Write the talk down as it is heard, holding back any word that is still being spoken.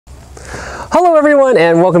Hello everyone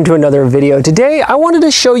and welcome to another video. Today I wanted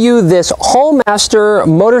to show you this Hallmaster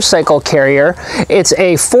motorcycle carrier. It's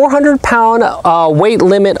a 400-pound weight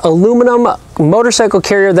limit aluminum motorcycle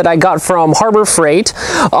carrier that I got from Harbor Freight.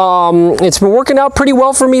 It's been working out pretty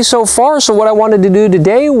well for me so far, so what I wanted to do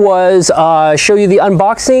today was show you the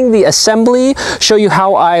unboxing, the assembly, show you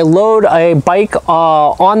how I load a bike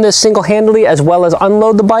on this single-handedly as well as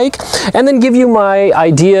unload the bike, and then give you my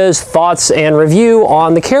ideas, thoughts, and review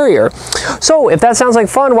on the carrier. So if that sounds like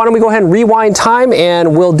fun, why don't we go ahead and rewind time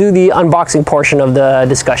and we'll do the unboxing portion of the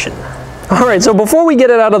discussion. All right, so before we get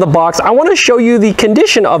it out of the box, I want to show you the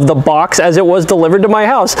condition of the box as it was delivered to my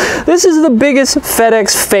house. This is the biggest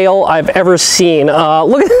FedEx fail I've ever seen.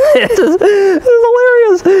 Look at this. This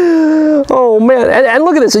is hilarious. Oh man, and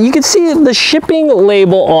look at this. You can see the shipping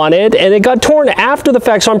label on it, and it got torn after the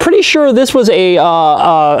fact, so I'm pretty sure this was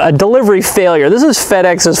a delivery failure. This is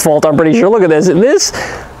FedEx's fault, I'm pretty sure. Look at this. This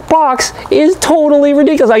box is totally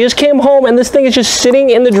ridiculous. I just came home and this thing is just sitting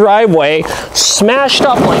in the driveway, smashed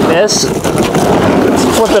up like this.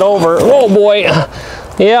 Let's flip it over. Oh boy.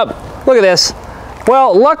 Yep, look at this.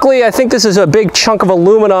 Well, luckily I think this is a big chunk of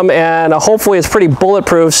aluminum and hopefully it's pretty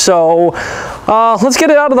bulletproof. So let's get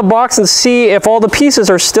it out of the box and see if all the pieces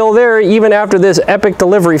are still there even after this epic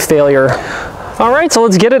delivery failure. All right, so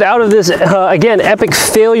let's get it out of this, again, epic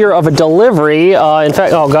failure of a delivery. In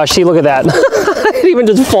fact, oh gosh, see, look at that. It even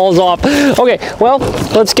just falls off. Okay, well,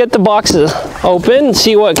 let's get the boxes open and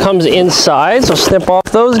see what comes inside. So snip off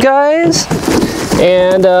those guys.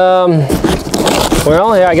 And,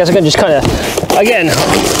 well, yeah, I guess I can just kind of, again,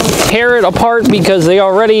 tear it apart because they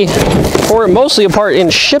already tore it mostly apart in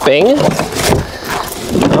shipping.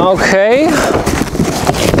 Okay.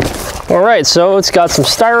 All right, so it's got some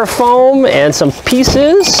styrofoam and some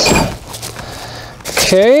pieces.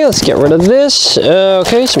 Okay, let's get rid of this.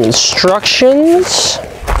 Okay, some instructions.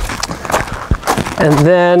 And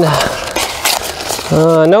then,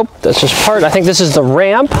 nope, that's just part. I think this is the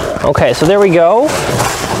ramp. Okay, so there we go.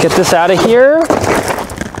 Get this out of here.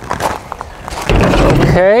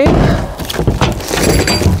 Okay.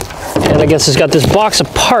 And I guess it's got this box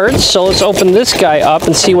of parts, so let's open this guy up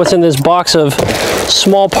and see what's in this box of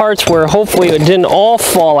small parts where hopefully it didn't all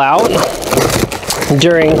fall out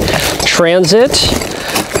during transit.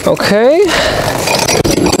 Okay.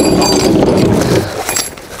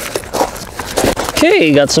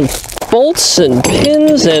 Okay, got some bolts and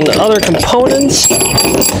pins and other components.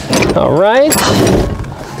 All right.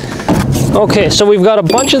 Okay, so we've got a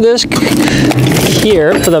bunch of this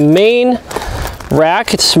here for the main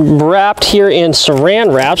rack. It's wrapped here in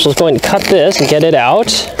saran wrap, so let's go ahead and cut this and get it out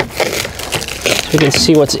so we can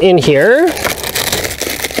see what's in here.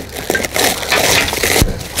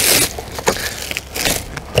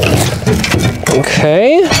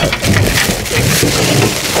 Okay.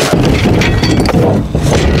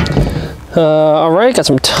 All right, got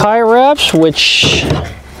some tie wraps, which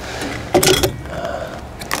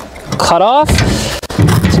cut off.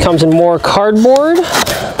 This comes in more cardboard.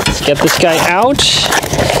 Let's get this guy out.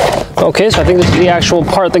 Okay, so I think this is the actual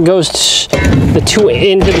part that goes into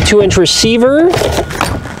the 2-inch receiver.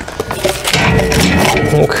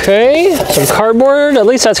 Okay, some cardboard. At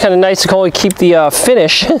least that's kind of nice to only keep the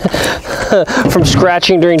finish from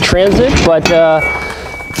scratching during transit. But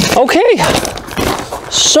okay,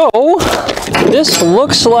 so this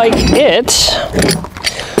looks like it.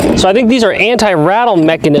 So I think these are anti-rattle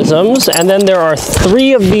mechanisms, and then there are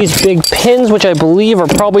 3 of these big pins, which I believe are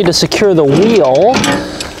probably to secure the wheel.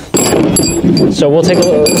 So we'll take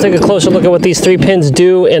a closer look at what these 3 pins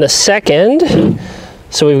do in a second.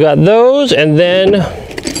 So we've got those, and then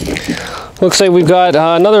looks like we've got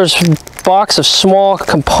another box of small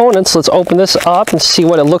components. Let's open this up and see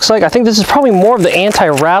what it looks like. I think this is probably more of the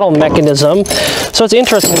anti-rattle mechanism. So it's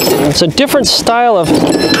interesting. It's a different style of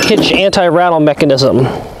hitch anti-rattle mechanism.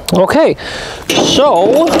 Okay,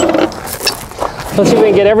 so let's see if we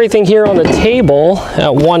can get everything here on the table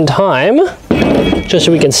at one time, just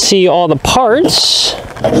so we can see all the parts.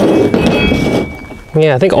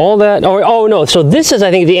 Yeah, I think all that, oh no, so this is,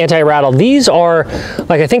 I think, the anti-rattle. These are,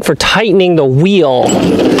 like, I think for tightening the wheel.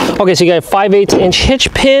 Okay, so you got a 5/8"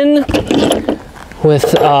 hitch pin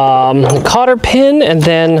with cotter pin, and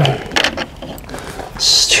then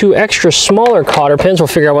 2 extra smaller cotter pins. We'll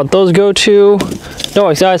figure out what those go to.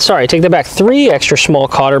 No, sorry, take that back. 3 extra small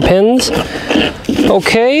cotter pins.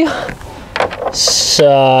 Okay.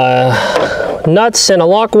 Nuts and a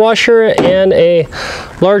lock washer and a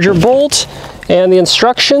larger bolt. And the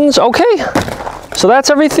instructions. Okay. So that's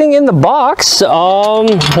everything in the box.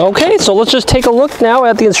 Okay, so let's just take a look now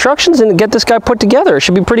at the instructions and get this guy put together. It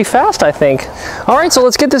should be pretty fast, I think. All right, so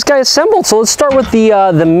let's get this guy assembled. So let's start with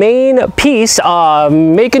the main piece.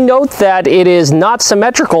 Make a note that it is not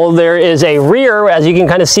symmetrical. There is a rear, as you can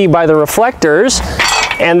kind of see by the reflectors,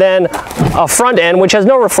 and then a front end which has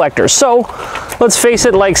no reflectors. So let's face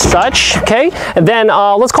it like such, okay? And then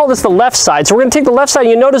let's call this the left side. So we're gonna take the left side.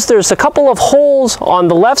 You notice there's a couple of holes on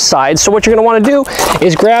the left side. So what you're gonna wanna do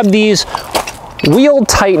is grab these wheel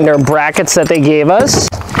tightener brackets that they gave us.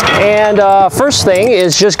 And first thing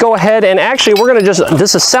is just go ahead and actually we're gonna just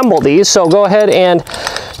disassemble these. So go ahead and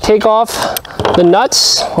take off the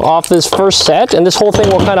nuts off this first set, and this whole thing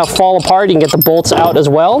will kind of fall apart. You can get the bolts out as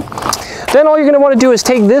well. Then all you're going to want to do is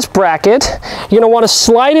take this bracket, you're going to want to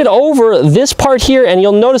slide it over this part here, and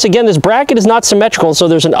you'll notice again this bracket is not symmetrical, so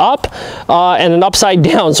there's an up and an upside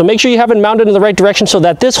down. So make sure you have it mounted in the right direction so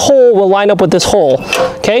that this hole will line up with this hole.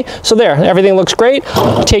 Okay, so there, everything looks great.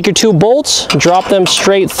 Take your two bolts, drop them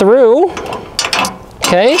straight through.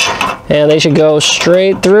 Okay, and they should go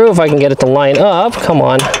straight through if I can get it to line up. Come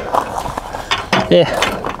on. Yeah.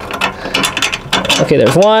 Okay,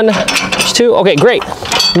 there's one, there's two. Okay, great.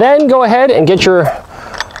 Then go ahead and get your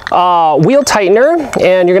wheel tightener,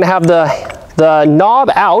 and you're going to have the knob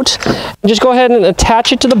out. Just go ahead and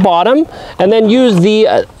attach it to the bottom, and then use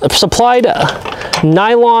the supplied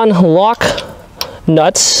nylon lock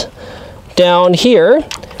nuts down here,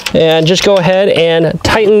 and just go ahead and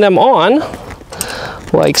tighten them on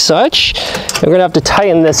like such. We're going to have to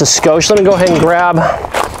tighten this a skosh. Let me go ahead and grab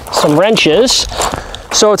some wrenches.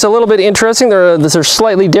 So it's a little bit interesting. They're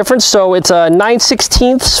slightly different. So it's a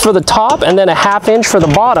 9/16 for the top and then a 1/2 inch for the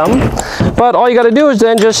bottom. But all you got to do is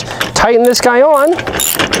then just tighten this guy on.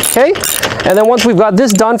 Okay. And then once we've got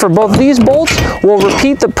this done for both of these bolts, we'll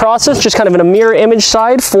repeat the process just kind of in a mirror image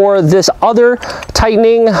side for this other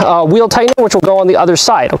tightening, wheel tightening, which will go on the other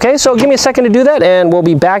side. Okay. So give me a second to do that and we'll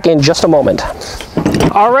be back in just a moment.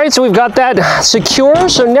 All right, so we've got that secure.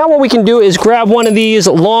 So now what we can do is grab one of these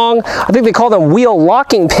long, I think they call them wheel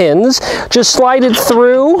locking pins, just slide it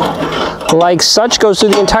through like such, goes through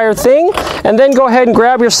the entire thing, and then go ahead and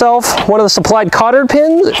grab yourself one of the supplied cotter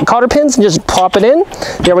pins and just pop it in.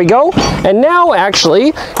 There we go. And now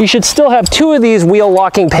actually, you should still have two of these wheel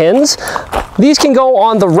locking pins. These can go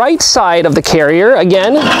on the right side of the carrier.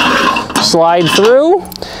 Again, slide through,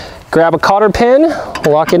 grab a cotter pin,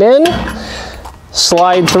 lock it in,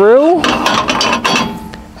 slide through,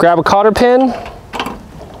 grab a cotter pin,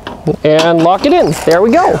 and lock it in. There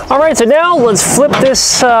we go. All right, so now let's flip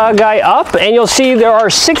this guy up, and you'll see there are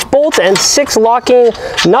 6 bolts and 6 locking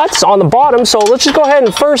nuts on the bottom. So let's just go ahead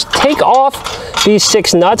and first take off these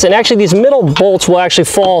 6 nuts, and actually these middle bolts will actually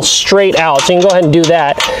fall straight out, so you can go ahead and do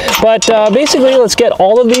that. But basically, let's get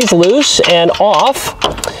all of these loose and off.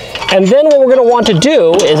 And then what we're going to want to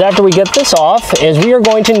do is, after we get this off, is we are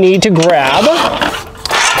going to need to grab,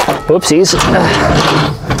 whoopsies,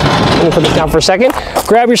 let me put this down for a second,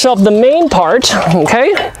 grab yourself the main part,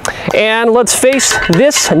 okay, and let's face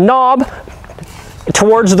this knob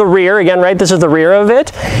towards the rear, again, right, this is the rear of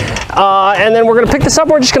it, and then we're going to pick this up,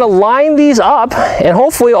 we're just going to line these up, and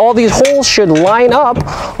hopefully all these holes should line up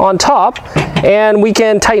on top, and we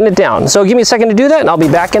can tighten it down. So give me a second to do that, and I'll be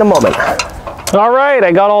back in a moment. All right,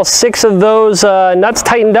 I got all 6 of those nuts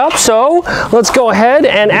tightened up, so let's go ahead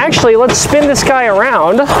and actually let's spin this guy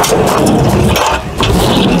around.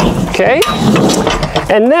 Okay,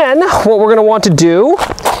 and then what we're gonna want to do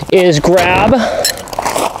is grab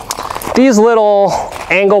these little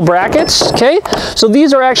angle brackets, okay? So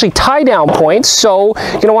these are actually tie-down points, so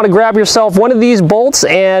you're gonna wanna grab yourself one of these bolts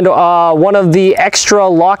and one of the extra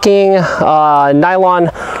locking nylon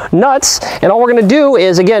nuts, and all we're gonna do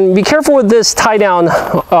is, again, be careful with this tie-down,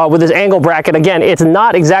 with this angle bracket. Again, it's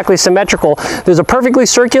not exactly symmetrical. There's a perfectly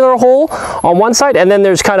circular hole on one side, and then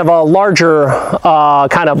there's kind of a larger,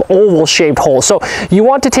 kind of oval-shaped hole. So you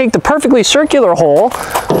want to take the perfectly circular hole,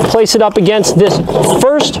 place it up against this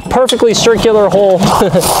first perfectly circular hole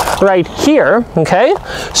right here, okay?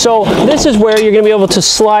 So this is where you're going to be able to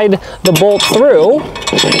slide the bolt through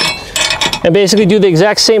and basically do the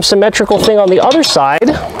exact same symmetrical thing on the other side.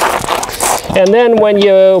 And then when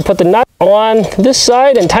you put the nut on this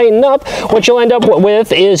side and tighten up, what you'll end up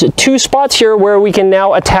with is 2 spots here where we can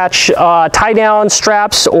now attach tie-down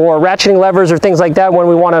straps or ratcheting levers or things like that when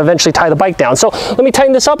we want to eventually tie the bike down. So let me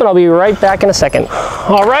tighten this up and I'll be right back in a second.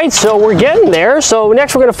 All right, so we're getting there. So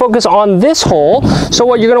next we're going to focus on this hole. So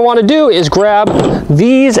what you're going to want to do is grab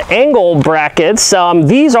these angle brackets.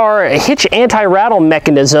 These are hitch anti-rattle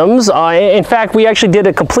mechanisms. In fact, we actually did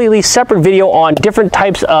a completely separate video on different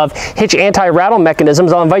types of hitch anti-rattle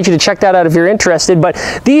mechanisms. I'll invite you to check that that out if you're interested, but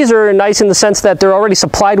these are nice in the sense that they're already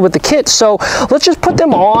supplied with the kit. So let's just put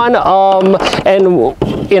them on and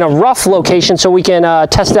in a rough location so we can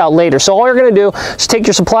test it out later. So all you're going to do is take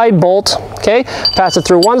your supplied bolt, okay, pass it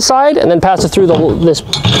through one side and then pass it through this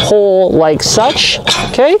hole like such,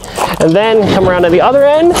 okay, and then come around to the other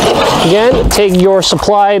end. Again, take your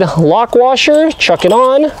supplied lock washer, chuck it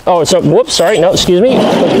on. Oh, so whoops, sorry, no, excuse me.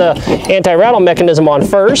 Put the anti-rattle mechanism on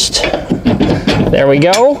first. There we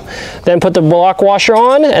go. Then put the lock washer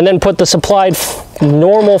on, and then put the supplied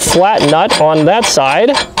normal flat nut on that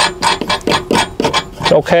side.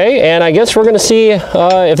 Okay, and I guess we're going to see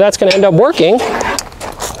if that's going to end up working.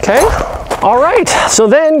 Okay, all right. So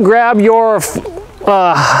then grab your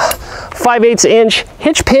 5/8 inch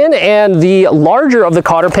hitch pin and the larger of the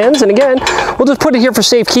cotter pins, and again we'll just put it here for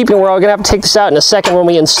safekeeping. We're gonna have to take this out in a second when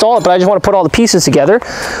we install it, but I just want to put all the pieces together.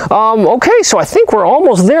 Okay, so I think we're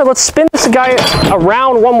almost there. Let's spin this guy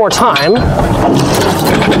around one more time.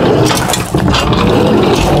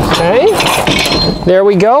 Okay, there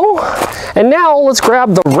we go. And now let's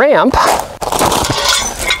grab the ramp.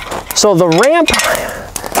 So the ramp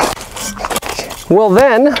will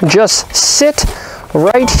then just sit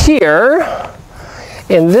right here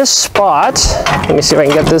in this spot. Let me see if I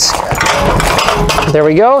can get this. There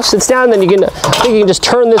we go. Sits down. Then you can, I think you can just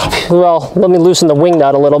turn this. Well, let me loosen the wing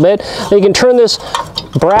nut a little bit. Then you can turn this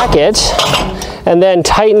bracket and then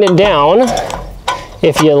tighten it down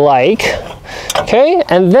if you like. Okay,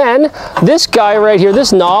 and then this guy right here,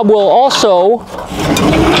 this knob, will also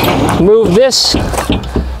move this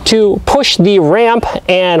to push the ramp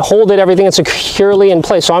and hold it everything securely in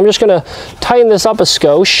place. So I'm just going to tighten this up a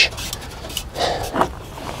skosh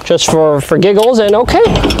just for giggles, and okay,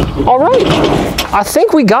 all right. I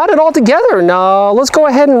think we got it all together. Now let's go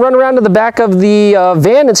ahead and run around to the back of the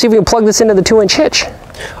van and see if we can plug this into the 2-inch hitch.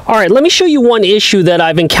 All right, let me show you one issue that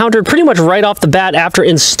I've encountered pretty much right off the bat after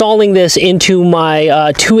installing this into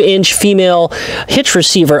my 2-inch female hitch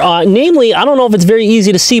receiver. Namely, I don't know if it's very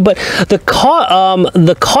easy to see, but the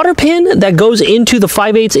cotter pin that goes into the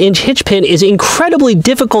 5/8 inch hitch pin is incredibly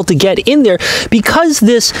difficult to get in there because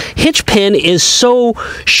this hitch pin is so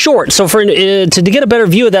short. So for to get a better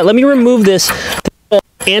view of that, let me remove this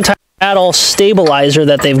anti-rattle stabilizer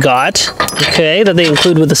that they've got, okay, that they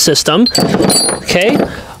include with the system, okay,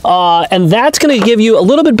 and that's going to give you a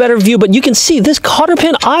little bit better view. But you can see this cotter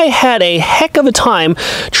pin, I had a heck of a time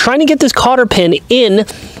trying to get this cotter pin in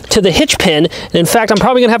to the hitch pin, and in fact I'm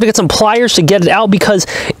probably gonna have to get some pliers to get it out because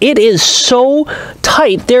it is so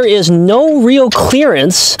tight. There is no real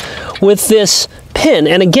clearance with this pin,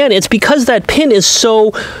 and again it's because that pin is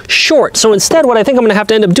so short. So instead what I think I'm gonna have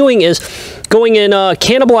to end up doing is going and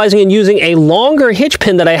cannibalizing and using a longer hitch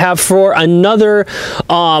pin that I have for another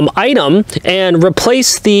item and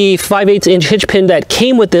replace the 5/8 inch hitch pin that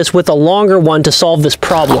came with this with a longer one to solve this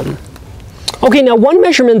problem. Okay, now one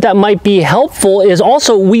measurement that might be helpful is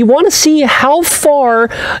also we want to see how far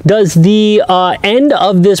does the end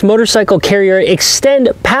of this motorcycle carrier extend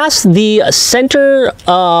past the center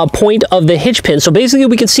point of the hitch pin. So basically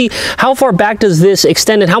we can see how far back does this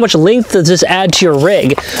extend and how much length does this add to your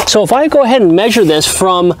rig. So if I go ahead and measure this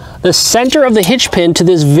from the center of the hitch pin to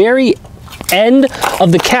this very end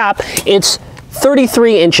of the cap, it's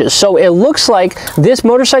 33 inches. So it looks like this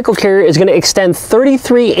motorcycle carrier is going to extend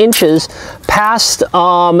 33 inches past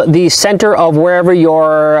the center of wherever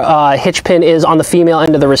your hitch pin is on the female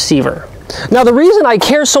end of the receiver. Now the reason I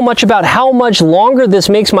care so much about how much longer this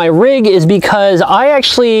makes my rig is because I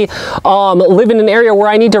actually live in an area where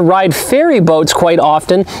I need to ride ferry boats quite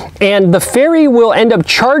often, and the ferry will end up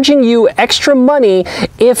charging you extra money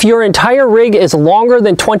if your entire rig is longer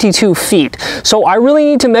than 22 feet. So I really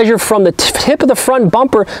need to measure from the tip of the front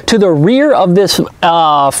bumper to the rear of this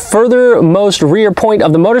furthermost rear point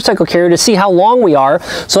of the motorcycle carrier to see how long we are.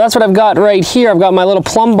 So that's what I've got right here. I've got my little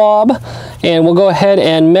plumb bob, and we'll go ahead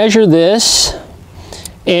and measure this.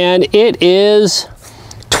 And it is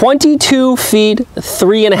 22 feet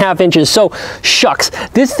 3.5 inches. So shucks,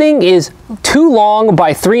 this thing is too long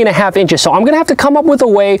by 3.5 inches. So I'm gonna have to come up with a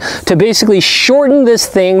way to basically shorten this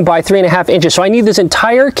thing by 3.5 inches. So I need this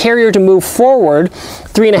entire carrier to move forward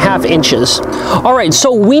 3.5 inches. All right,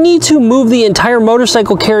 so we need to move the entire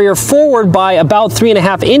motorcycle carrier forward by about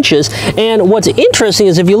 3.5 inches. And what's interesting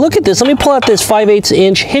is if you look at this, let me pull out this 5/8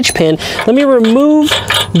 inch hitch pin. Let me remove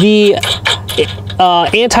the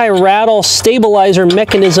anti-rattle stabilizer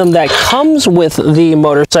mechanism that comes with the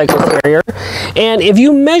motorcycle carrier. And if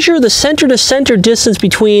you measure the center to center distance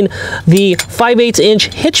between the 5/8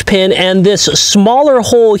 inch hitch pin and this smaller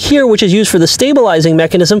hole here, which is used for the stabilizing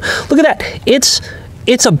mechanism, look at that. It's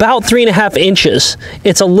it's about 3.5 inches.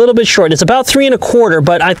 It's a little bit short. It's about 3 1/4,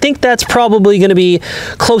 but I think that's probably going to be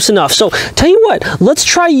close enough. So tell you what, let's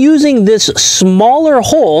try using this smaller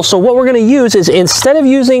hole. So what we're going to use is, instead of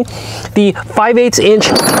using the 5/8 inch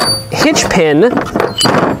hitch pin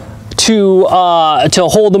to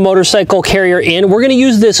hold the motorcycle carrier in, we're going to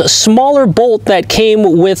use this smaller bolt that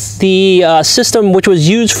came with the system, which was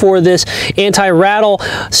used for this anti-rattle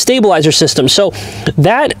stabilizer system. So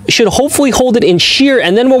that should hopefully hold it in shear,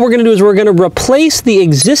 and then what we're going to do is we're going to replace the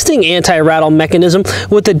existing anti-rattle mechanism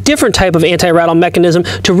with a different type of anti-rattle mechanism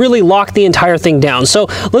to really lock the entire thing down. So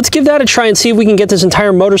let's give that a try and see if we can get this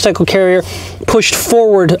entire motorcycle carrier pushed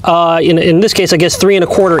forward, in this case, I guess 3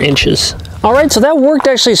 1/4 inches. All right, so that worked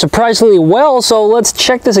actually surprisingly well. So let's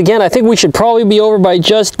check this again. I think we should probably be over by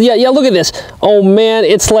just, yeah, look at this. Oh man,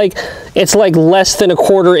 it's like less than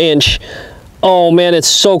 1/4 inch. Oh man, it's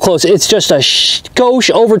so close. It's just a skosh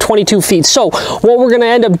over 22 feet. So what we're gonna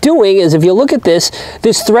end up doing is, if you look at this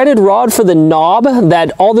threaded rod for the knob,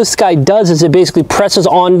 that all this guy does is it basically presses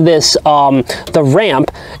on this, the ramp,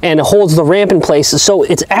 and holds the ramp in place. So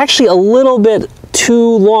it's actually a little bit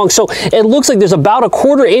too long. So it looks like there's about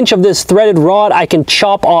 1/4 inch of this threaded rod I can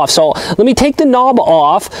chop off. So let me take the knob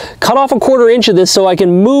off, cut off 1/4 inch of this so I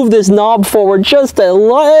can move this knob forward just a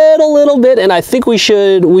little bit, and I think we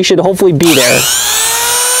should hopefully be there.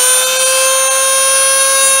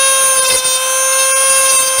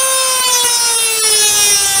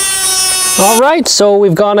 All right, so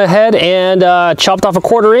we've gone ahead and chopped off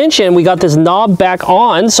 1/4 inch, and we got this knob back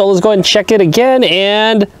on. So let's go ahead and check it again,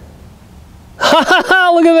 and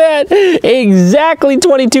look at that, exactly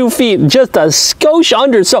 22 feet, just a skosh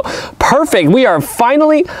under. So perfect, we are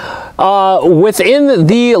finally within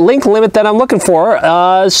the length limit that I'm looking for.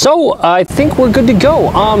 So I think we're good to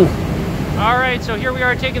go. All right, so here we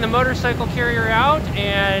are taking the motorcycle carrier out,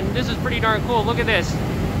 and this is pretty darn cool. Look at this.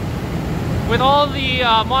 With all the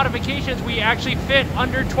modifications, we actually fit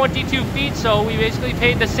under 22 feet, so we basically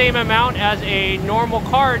paid the same amount as a normal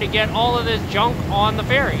car to get all of this junk on the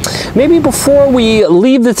ferry. Maybe before we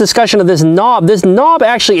leave this discussion of this knob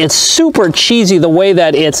actually, it's super cheesy the way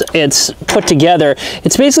that it's put together.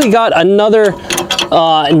 It's basically got another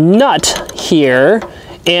nut here,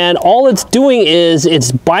 and all it's doing is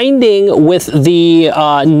it's binding with the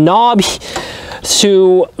knob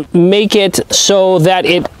to make it so that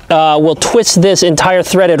it will twist this entire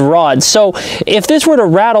threaded rod. So if this were to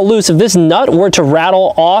rattle loose, if this nut were to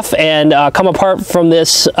rattle off and come apart from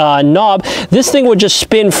this knob, this thing would just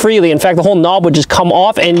spin freely. In fact, the whole knob would just come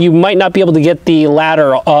off, and you might not be able to get the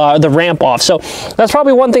ladder, the ramp off. So that's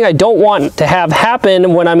probably one thing I don't want to have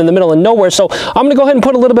happen when I'm in the middle of nowhere. So I'm gonna go ahead and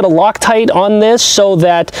put a little bit of Loctite on this so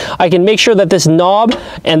that I can make sure that this knob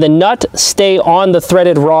and the nut stay on the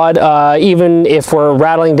threaded rod, even if we're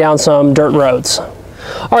rattling down some dirt roads.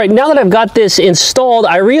 All right, now that I've got this installed,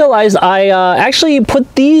 I realized I actually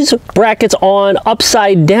put these brackets on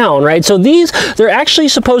upside down, right? So they're actually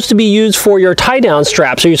supposed to be used for your tie-down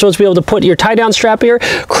strap. So you're supposed to be able to put your tie-down strap here,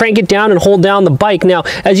 crank it down, and hold down the bike. Now,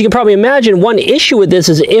 as you can probably imagine, one issue with this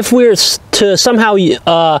is if we're to somehow,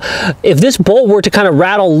 if this bolt were to kind of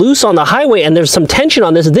rattle loose on the highway and there's some tension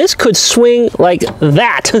on this could swing like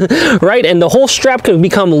that, right? And the whole strap could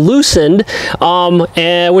become loosened,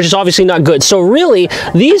 which is obviously not good. So really,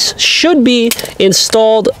 these should be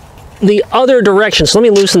installed the other direction. So let me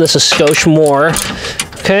loosen this a skosh more.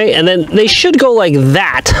 Okay, and then they should go like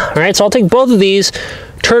that. All right, so I'll take both of these,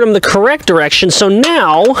 turn them the correct direction. So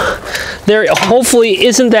now there hopefully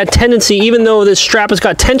isn't that tendency, even though this strap has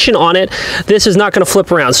got tension on it, this is not going to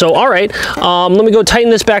flip around. So all right, let me go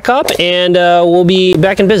tighten this back up, and we'll be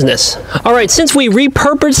back in business. All right, since we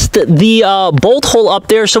repurposed the bolt hole up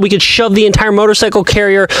there so we could shove the entire motorcycle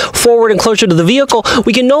carrier forward and closer to the vehicle,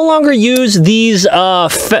 we can no longer use these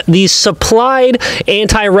supplied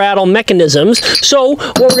anti-rattle mechanisms. So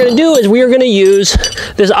what we're going to do is we are going to use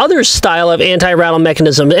this other style of anti-rattle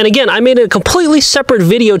mechanism. And again, I made a completely separate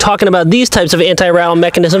video talking about these types of anti-rattle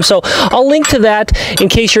mechanisms, so I'll link to that in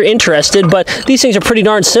case you're interested. But these things are pretty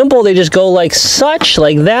darn simple. They just go like such,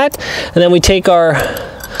 like that, and then we take our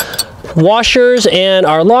washers and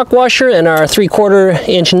our lock washer and our 3/4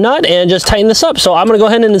 inch nut and just tighten this up. So I'm going to go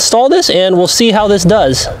ahead and install this, and we'll see how this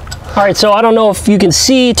does. All right, so I don't know if you can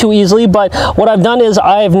see too easily, but what I've done is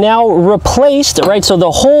I've now replaced, right, so the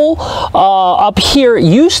hole up here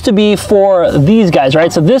used to be for these guys,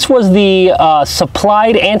 right? So this was the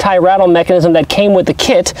supplied anti-rattle mechanism that came with the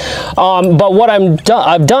kit, but what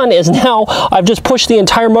I've done is now I've just pushed the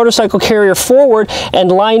entire motorcycle carrier forward and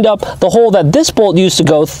lined up the hole that this bolt used to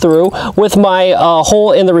go through with my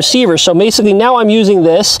hole in the receiver. So basically now I'm using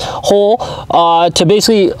this hole to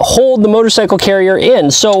basically hold the motorcycle carrier in.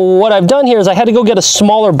 So what I've done here is I had to go get a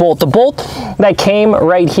smaller bolt. The bolt that came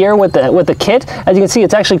right here with the kit, as you can see,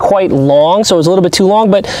 it's actually quite long, so it was a little bit too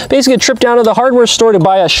long, but basically a trip down to the hardware store to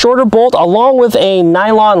buy a shorter bolt along with a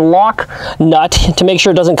nylon lock nut to make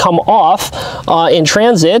sure it doesn't come off in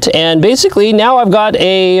transit. And basically now I've got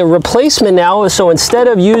a replacement now, so instead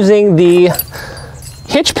of using the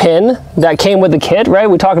hitch pin that came with the kit, right?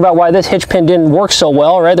 We talked about why this hitch pin didn't work so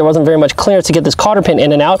well, right? There wasn't very much clearance to get this cotter pin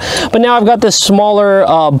in and out, but now I've got this smaller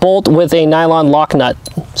bolt with a nylon lock nut.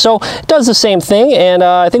 So it does the same thing, and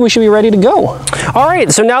I think we should be ready to go. All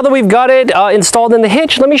right, so now that we've got it installed in the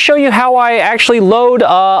hitch, let me show you how I actually load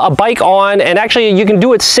a bike on, and actually you can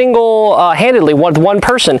do it single-handedly with one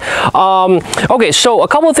person. Okay, so a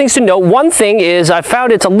couple of things to note. One thing is I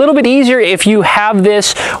found it's a little bit easier if you have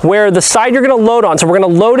this where the side you're gonna load on, so we're gonna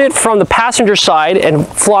load it from the passenger side and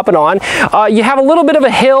flop it on. You have a little bit of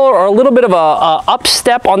a hill or a little bit of a up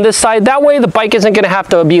step on this side. That way the bike isn't gonna have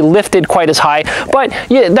to be lifted quite as high, but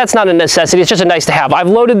yeah, that's not a necessity. It's just a nice to have. I've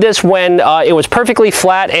loaded this when it was perfectly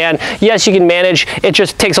flat, and yes, you can manage. It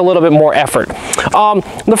just takes a little bit more effort.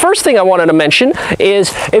 The first thing I wanted to mention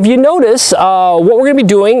is if you notice, what we're gonna be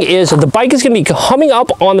doing is the bike is gonna be coming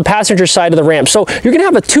up on the passenger side of the ramp. So you're gonna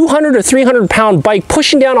have a 200 or 300 pound bike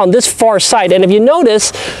pushing down on this far side, and if you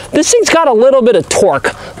notice, this thing's got a little bit of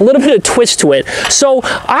torque, a little bit of twist to it. So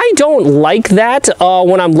I don't like that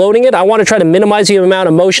when I'm loading it. I want to try to minimize the amount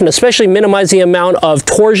of motion, especially minimize the amount of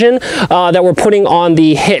torsion that we're putting on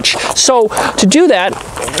the hitch. So to do that,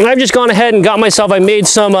 I've just gone ahead and got myself, I made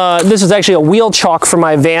some, this is actually a wheel chock for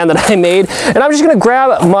my van that I made, and I'm just going to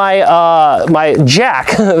grab my, my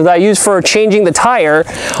jack that I use for changing the tire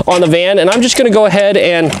on the van, and I'm just going to go ahead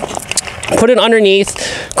and put it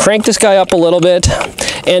underneath, crank this guy up a little bit,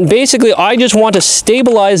 and basically I just want to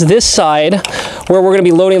stabilize this side where we're going to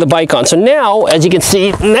be loading the bike on. So now, as you can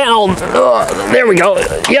see, now, there we go.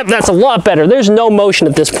 Yep, that's a lot better. There's no motion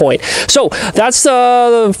at this point. So that's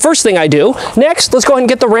the first thing I do. Next, let's go ahead and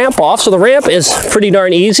get the ramp off. So the ramp is pretty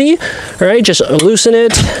darn easy. All right, just loosen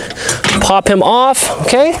it, pop him off,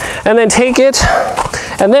 okay? And then take it,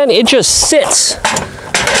 and then it just sits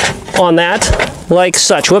on that like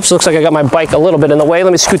such. Whoops, looks like I got my bike a little bit in the way.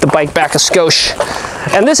 Let me scoot the bike back a skosh.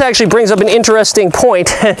 And this actually brings up an interesting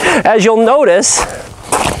point. As you'll notice,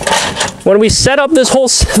 when we set up this whole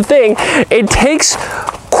thing, it takes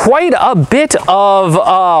quite a bit of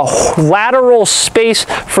lateral space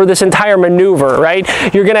for this entire maneuver, right?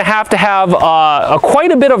 You're gonna have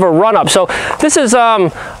quite a bit of a run up. So this is, I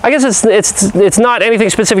guess it's not anything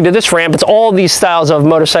specific to this ramp, it's all these styles of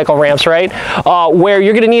motorcycle ramps, right? Where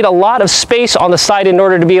you're gonna need a lot of space on the side in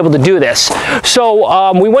order to be able to do this.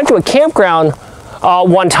 So we went to a campground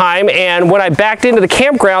one time, and when I backed into the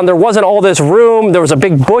campground, there wasn't all this room. There was a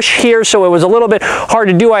big bush here, so it was a little bit hard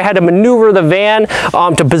to do. I had to maneuver the van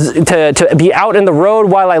to be out in the road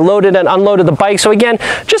while I loaded and unloaded the bike. So again,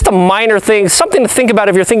 just a minor thing, something to think about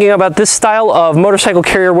if you're thinking about this style of motorcycle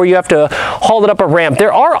carrier where you have to haul it up a ramp.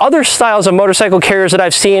 There are other styles of motorcycle carriers that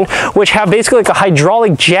I've seen which have basically like a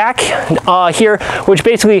hydraulic jack here, which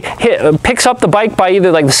basically picks up the bike by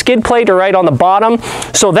either like the skid plate or right on the bottom.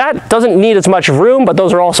 So that doesn't need as much room, but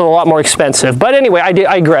those are also a lot more expensive. But anyway, I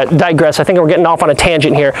digress. I think we're getting off on a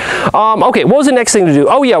tangent here. Okay, what was the next thing to do?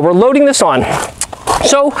 Oh yeah, we're loading this on.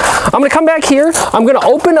 So I'm gonna come back here. I'm gonna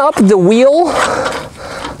open up the wheel,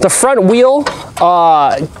 the front wheel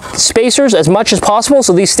spacers as much as possible.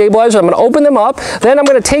 So these stabilizers, I'm gonna open them up. Then I'm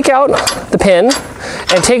gonna take out the pin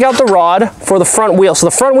and take out the rod for the front wheel. So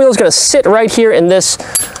the front wheel is gonna sit right here in this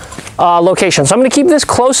location. So I'm gonna keep this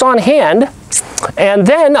close on hand. And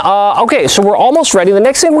then, okay, so we're almost ready. The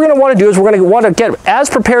next thing we're going to want to do is we're going to want to get as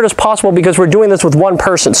prepared as possible because we're doing this with one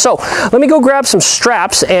person. So let me go grab some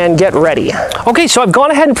straps and get ready. Okay, so I've gone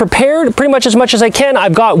ahead and prepared pretty much as I can.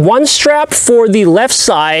 I've got one strap for the left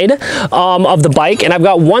side of the bike, and I've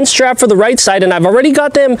got one strap for the right side, and I've already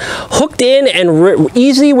got them hooked in and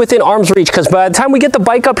easy within arm's reach, because by the time we get the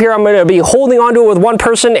bike up here, I'm going to be holding onto it with one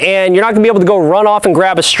person, and you're not going to be able to go run off and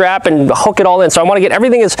grab a strap and hook it all in. So I want to get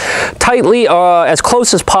everything as tightly as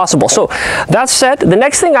close as possible. So that's set. The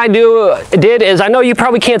next thing I did is, I know you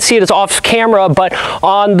probably can't see it, it's off camera, but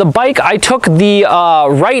on the bike I took the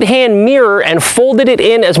right hand mirror and folded it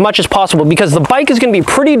in as much as possible, because the bike is going to be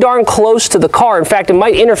pretty darn close to the car. In fact, it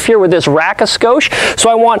might interfere with this rack of skosh, so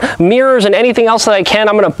I want mirrors and anything else that I can,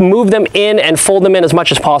 I'm going to move them in and fold them in as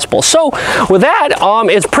much as possible. So with that,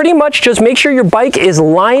 it's pretty much just make sure your bike is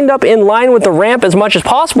lined up in line with the ramp as much as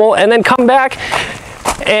possible, and then come back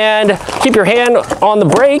and keep your hand on the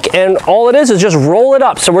brake, and all it is just roll it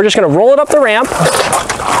up. So we're just going to roll it up the ramp.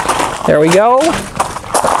 There we go.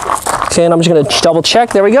 Okay, and I'm just going to double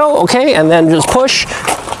check. There we go. Okay, and then just push.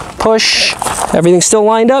 Everything's still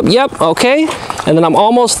lined up. Yep. Okay, and then I'm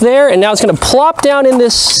almost there, and now it's going to plop down in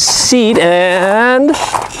this seat, and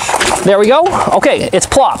there we go. Okay, it's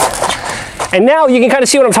plopped. And now you can kind of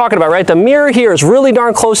see what I'm talking about, right? The mirror here is really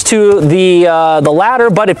darn close to the ladder,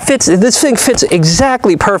 but it fits. This thing fits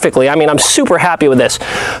exactly perfectly. I mean, I'm super happy with this.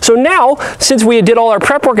 So now, since we did all our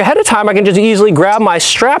prep work ahead of time, I can just easily grab my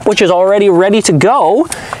strap, which is already ready to go,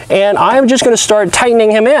 and I'm just going to start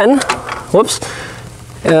tightening him in. Whoops.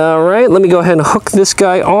 All right, let me go ahead and hook this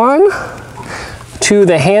guy on to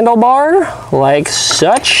the handlebar, like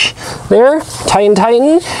such. There,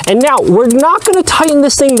 tighten. And now, we're not going to tighten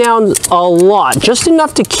this thing down a lot, just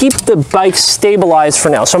enough to keep the bike stabilized for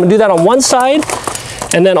now. So I'm going to do that on one side,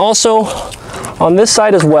 and then also on this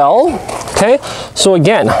side as well. Okay, so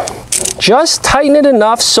again, just tighten it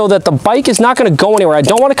enough so that the bike is not going to go anywhere. I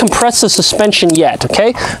don't want to compress the suspension yet,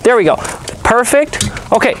 okay? There we go. Perfect.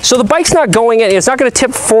 Okay, so the bike's not going in, it's not going to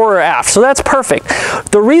tip fore or aft, so that's perfect.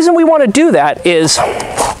 The reason we want to do that is,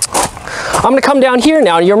 I'm going to come down here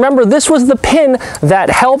now, and you remember this was the pin that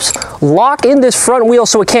helps lock in this front wheel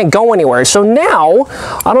so it can't go anywhere. So now,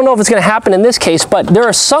 I don't know if it's going to happen in this case, but there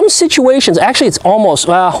are some situations, actually it's almost,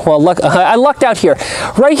 I lucked out here.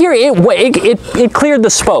 Right here, it cleared the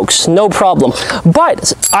spokes, no problem.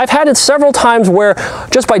 But I've had it several times where,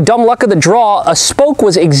 just by dumb luck of the draw, a spoke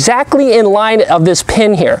was exactly in line of this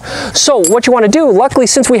pin here. So what you want to do, luckily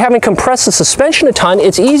since we haven't compressed the suspension a ton,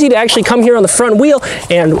 it's easy to actually come here on the front wheel,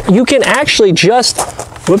 and you can actually just,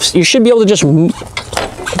 whoops, you should be able to just,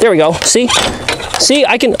 there we go, see,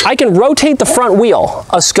 I can rotate the front wheel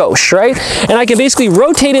a skosh, right? And I can basically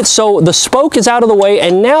rotate it so the spoke is out of the way,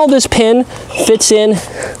 and now this pin fits in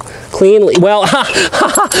cleanly. Well,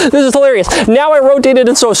 this is hilarious. Now I rotated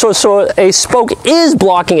it so a spoke is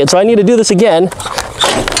blocking it, so I need to do this again.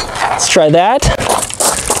 Let's try that.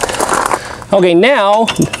 Okay, now,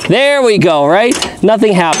 there we go, right?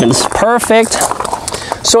 Nothing happens. Perfect.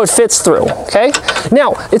 So it fits through, okay?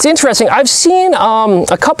 Now, it's interesting. I've seen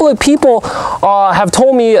a couple of people have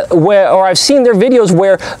told me or I've seen their videos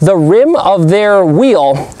where the rim of their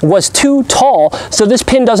wheel was too tall, so this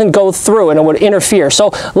pin doesn't go through and it would interfere.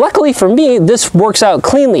 So luckily for me, this works out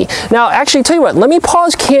cleanly. Now, actually, tell you what, let me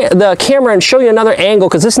pause the camera and show you another angle,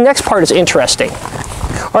 because this next part is interesting.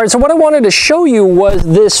 All right, so what I wanted to show you was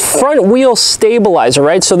this front wheel stabilizer,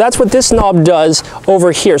 right? So that's what this knob does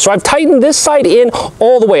over here. So I've tightened this side in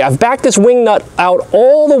all the way. I've backed this wing nut out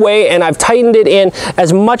all the way, and I've tightened it in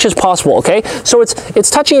as much as possible, okay? So it's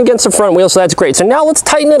touching against the front wheel, so that's great. So now let's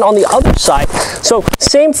tighten it on the other side. So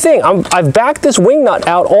same thing, I've backed this wing nut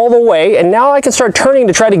out all the way, and now I can start turning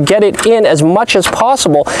to try to get it in as much as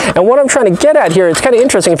possible. And what I'm trying to get at here, it's kind of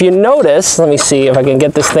interesting. If you notice, let me see if I can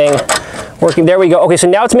get this thing working. There we go. Okay, so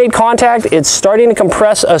now it's made contact. It's starting to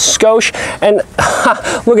compress a skosh, and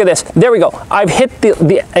look at this. There we go. I've hit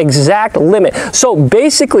the exact limit. So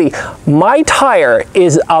basically, my tire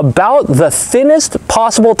is about the thinnest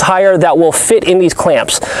possible tire that will fit in these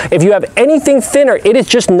clamps. If you have anything thinner, it is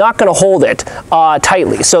just not going to hold it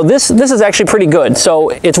tightly. So this is actually pretty good. So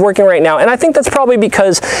it's working right now, and I think that's probably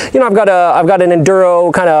because, you know, I've got an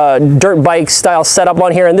enduro kind of dirt bike style setup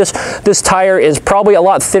on here, and this tire is probably a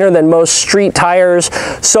lot thinner than most street tires.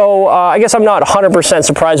 So I guess I'm not 100%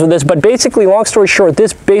 surprised with this, but basically, long story short,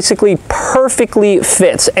 this basically perfectly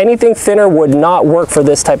fits. Anything thinner would not work for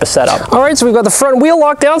this type of setup. All right, so we've got the front wheel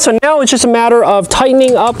locked down, so now it's just a matter of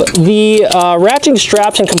tightening up the ratcheting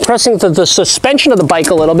straps and compressing the suspension of the bike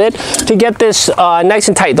a little bit to get this nice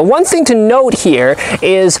and tight. The one thing to note here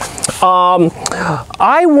is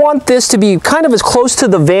I want this to be kind of as close to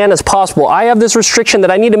the van as possible. I have this restriction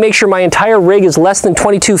that I need to make sure my entire rig is less than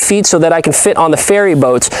 22 feet so that I can fit on the ferry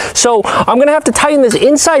boats. So I'm gonna have to tighten this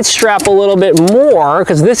inside strap a little bit more,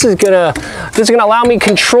 because this is gonna allow me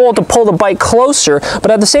control to pull the bike closer,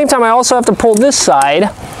 but at the same time I also have to pull this side.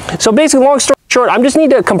 So basically, long story short, I just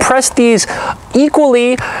need to compress these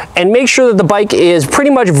equally and make sure that the bike is pretty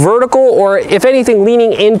much vertical, or if anything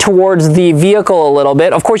leaning in towards the vehicle a little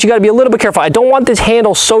bit. Of course, you got to be a little bit careful. I don't want this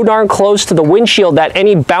handle so darn close to the windshield that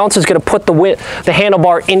any bounce is going to put the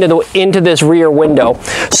handlebar into this rear window.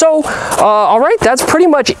 So all right, that's pretty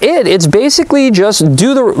much it. It's basically just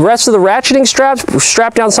do the rest of the ratcheting straps,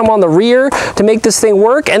 strap down some on the rear to make this thing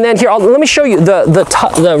work, and then here, let me show you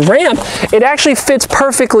the ramp. It actually fits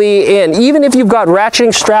perfectly in. Even if you've got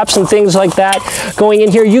ratcheting straps and things like that going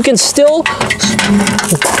in here, you can still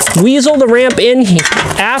weasel the ramp in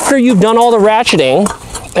after you've done all the ratcheting,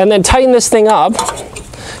 and then tighten this thing up,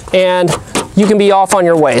 and you can be off on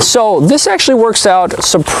your way. So this actually works out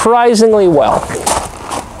surprisingly well.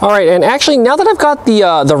 All right, and actually now that I've got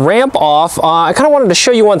the ramp off, I kind of wanted to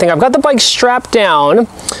show you one thing. I've got the bike strapped down,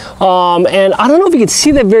 and I don't know if you can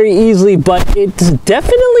see that very easily, but it's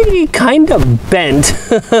definitely kind of bent,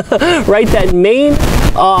 right? That main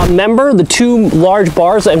member, the two large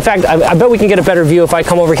bars. In fact, I bet we can get a better view if I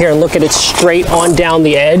come over here and look at it straight on down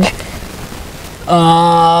the edge.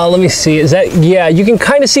 Let me see, is that, yeah, you can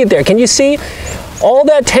kind of see it there. Can you see? All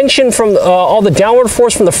that tension from all the downward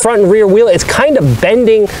force from the front and rear wheel, it's kind of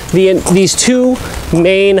bending these two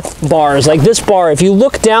main bars. Like this bar, if you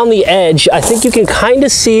look down the edge, I think you can kind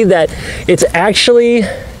of see that it's actually,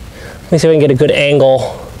 let me see if I can get a good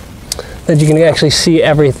angle that you can actually see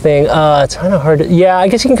everything. It's kind of hard to, yeah, I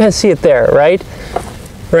guess you can kind of see it there, right?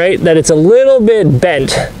 Right, that it's a little bit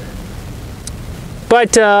bent.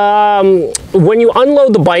 But when you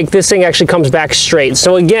unload the bike, this thing actually comes back straight.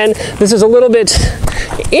 So again, this is a little bit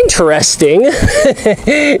interesting,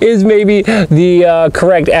 is maybe the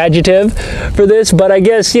correct adjective for this. But I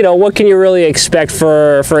guess, you know, what can you really expect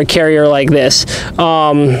for a carrier like this?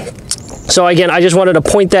 So again, I just wanted to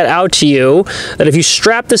point that out to you, that if you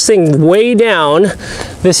strap this thing way down,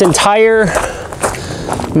 this entire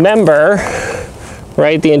member,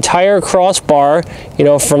 right, the entire crossbar, you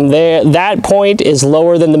know, from there, that point is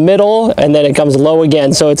lower than the middle, and then it comes low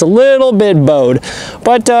again, so it's a little bit bowed,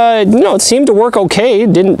 but you know, it seemed to work okay.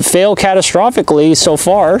 It didn't fail catastrophically so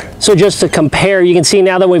far. So just to compare, you can see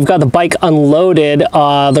now that we've got the bike unloaded,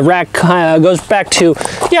 the rack goes back to,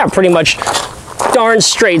 yeah, pretty much darn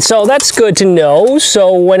straight. So that's good to know.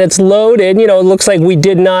 So when it's loaded, you know, it looks like we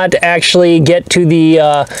did not actually get to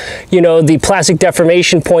the, you know, the plastic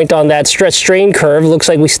deformation point on that stress strain curve. Looks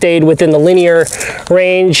like we stayed within the linear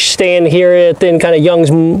range, staying here within kind of Young's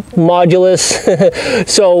modulus.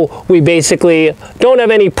 So we basically don't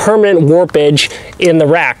have any permanent warpage in the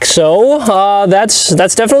rack. So that's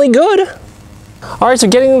definitely good. All right, so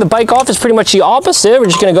getting the bike off is pretty much the opposite. We're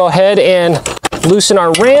just gonna go ahead and loosen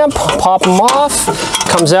our ramp, pop them off,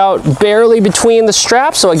 comes out barely between the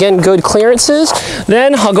straps, so again, good clearances.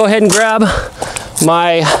 Then I'll go ahead and grab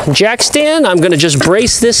my jack stand. I'm gonna just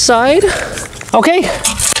brace this side. Okay.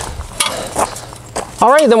 All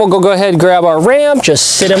right, then we'll go ahead and grab our ramp,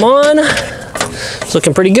 just sit him on. It's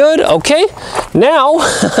looking pretty good. Okay, now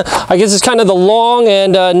I guess it's kind of the long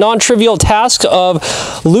and non-trivial task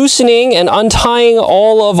of loosening and untying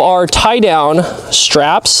all of our tie-down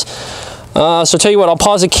straps. So tell you what, I'll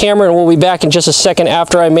pause the camera and we'll be back in just a second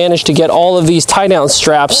after I manage to get all of these tie-down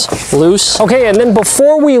straps loose. Okay, and then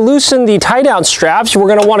before we loosen the tie-down straps, we're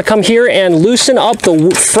gonna wanna come here and loosen up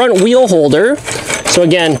the front wheel holder. So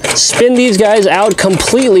again, spin these guys out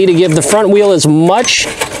completely to give the front wheel as much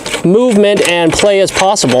movement and play as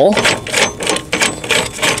possible.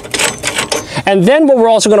 And then what we're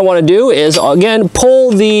also gonna wanna do is, again,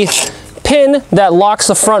 pull the pin that locks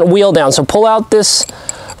the front wheel down. So pull out this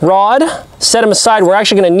rod, set him aside. We're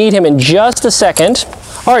actually going to need him in just a second.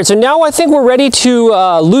 All right, so now I think we're ready to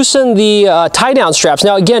loosen the tie-down straps.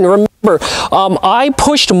 Now again, remember, I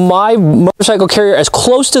pushed my motorcycle carrier as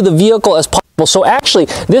close to the vehicle as possible. So actually,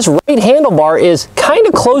 this right handlebar is kind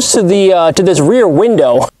of close to the to this rear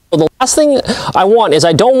window. The last thing I want is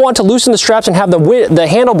I don't want to loosen the straps and have the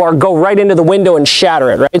handlebar go right into the window and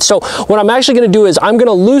shatter it, right? So what I'm actually going to do is I'm going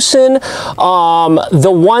to loosen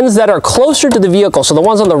the ones that are closer to the vehicle, so the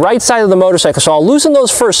ones on the right side of the motorcycle. So I'll loosen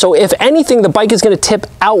those first, so if anything, the bike is going to tip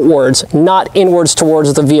outwards, not inwards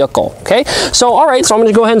towards the vehicle, okay? So all right, so I'm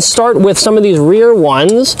going to go ahead and start with some of these rear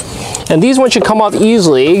ones, and these ones should come off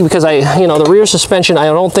easily because you know, the rear suspension, I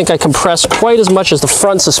don't think I compress quite as much as the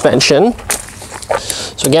front suspension.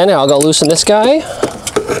 So again, I'll go loosen this guy.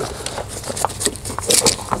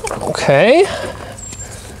 Okay.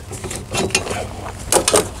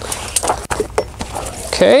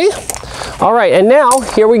 Okay. All right, and now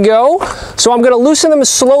here we go. So I'm going to loosen them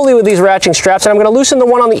slowly with these ratcheting straps, and I'm going to loosen the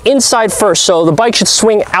one on the inside first, so the bike should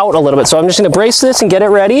swing out a little bit. So I'm just going to brace this and get it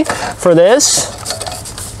ready for this.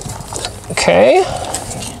 Okay.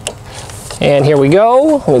 And here we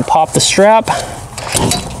go. Let me pop the strap.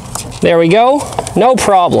 There we go. No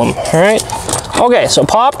problem. All right. Okay, so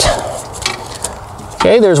popped.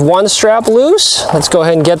 Okay, there's one strap loose. Let's go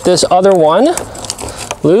ahead and get this other one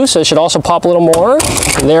loose. It should also pop a little more.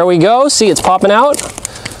 There we go. See, it's popping out.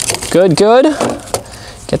 Good, good.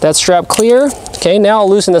 Get that strap clear. Okay, now I'll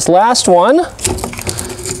loosen this last one.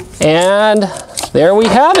 And there we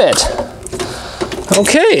have it.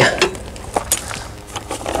 Okay.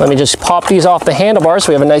 Let me just pop these off the handlebars so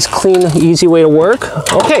we have a nice, clean, easy way to work.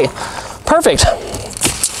 Okay, perfect.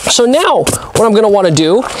 So now what I'm going to want to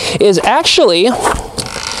do is it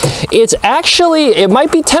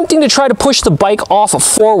might be tempting to try to push the bike off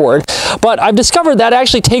forward, but I've discovered that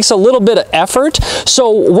actually takes a little bit of effort. So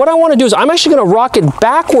what I want to do is I'm actually going to rock it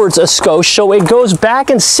backwards a skosh so it goes back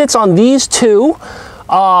and sits on these two,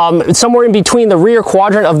 somewhere in between the rear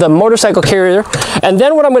quadrant of the motorcycle carrier. And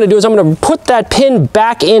then what I'm going to do is I'm going to put that pin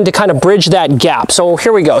back in to kind of bridge that gap. So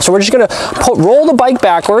here we go. So we're just going to roll the bike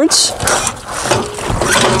backwards.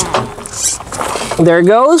 There it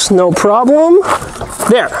goes, no problem.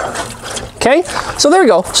 There. Okay, so there we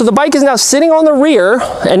go. So the bike is now sitting on the rear,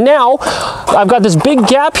 and now I've got this big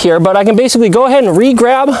gap here, but I can basically go ahead and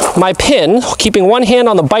re-grab my pin, keeping one hand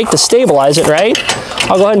on the bike to stabilize it, right?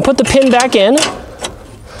 I'll go ahead and put the pin back in.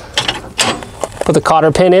 Put the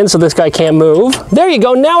cotter pin in so this guy can't move. There you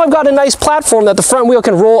go. Now I've got a nice platform that the front wheel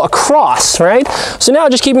can roll across, right? So now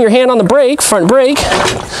just keeping your hand on the brake, front brake,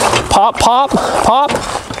 pop, pop, pop,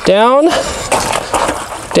 down,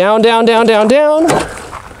 down, down, down, down, down,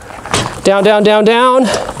 down, down, down, down.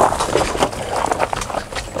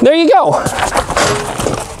 There you go.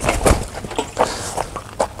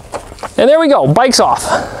 And there we go, bike's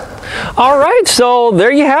off. All right, so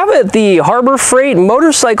there you have it, the Harbor Freight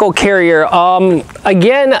motorcycle carrier.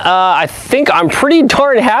 Again, I think I'm pretty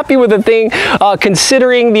darn happy with the thing,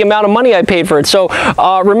 considering the amount of money I paid for it. So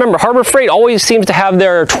remember, Harbor Freight always seems to have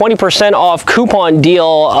their 20% off coupon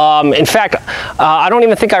deal. In fact, I don't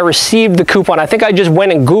even think I received the coupon. I think I just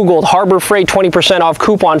went and Googled Harbor Freight 20% off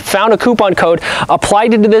coupon, found a coupon code,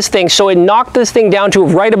 applied it to this thing, so it knocked this thing down to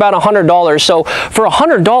right about $100. So for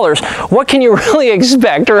 $100, what can you really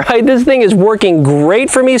expect, right? This thing is working great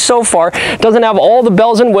for me so far. Doesn't have all the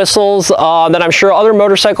bells and whistles that I'm sure other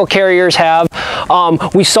motorcycle carriers have.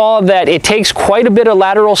 We saw that it takes quite a bit of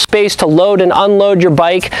lateral space to load and unload your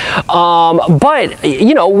bike, but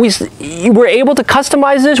you know, we were able to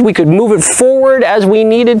customize this. We could move it forward as we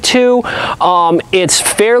needed to. It's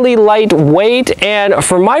fairly lightweight, and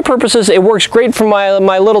for my purposes it works great for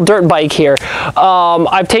my little dirt bike here.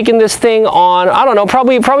 I've taken this thing on, I don't know,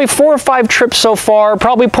 probably 4 or 5 trips so far,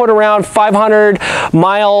 probably put around 500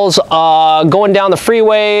 miles going down the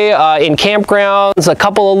freeway, in campgrounds, a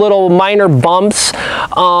couple of little minor bumps,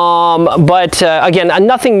 but again,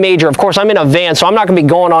 nothing major. Of course, I'm in a van, so I'm not going to be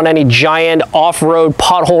going on any giant off-road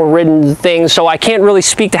pothole-ridden things, so I can't really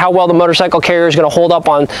speak to how well the motorcycle carrier is going to hold up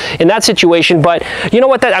in that situation. But you know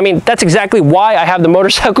what, I mean, that's exactly why I have the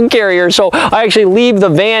motorcycle carrier. So I actually leave the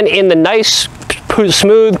van in the nice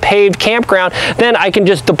smooth paved campground, then I can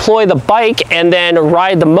just deploy the bike and then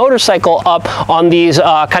ride the motorcycle up on these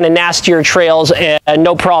kind of nastier trails, and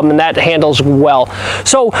no problem, and that handles well.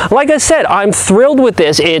 So like I said, I'm thrilled with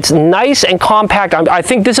this. It's nice and compact. I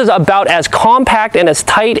think this is about as compact and as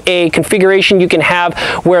tight a configuration you can have,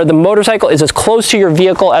 where the motorcycle is as close to your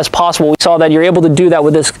vehicle as possible. We saw that you're able to do that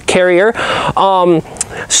with this carrier.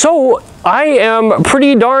 So I am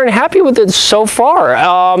pretty darn happy with it so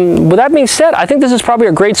far. With that being said, I think this is probably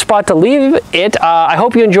a great spot to leave it. I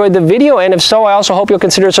hope you enjoyed the video, and if so, I also hope you'll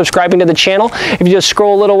consider subscribing to the channel. If you just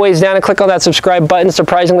scroll a little ways down and click on that subscribe button,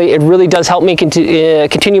 surprisingly, it really does help me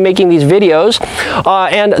continue making these videos.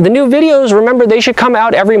 And the new videos, remember, they should come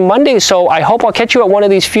out every Monday, so I hope I'll catch you at one of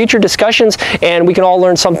these future discussions and we can all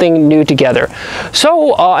learn something new together.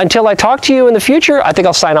 So until I talk to you in the future, I think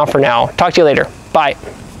I'll sign off for now. Talk to you later. Bye.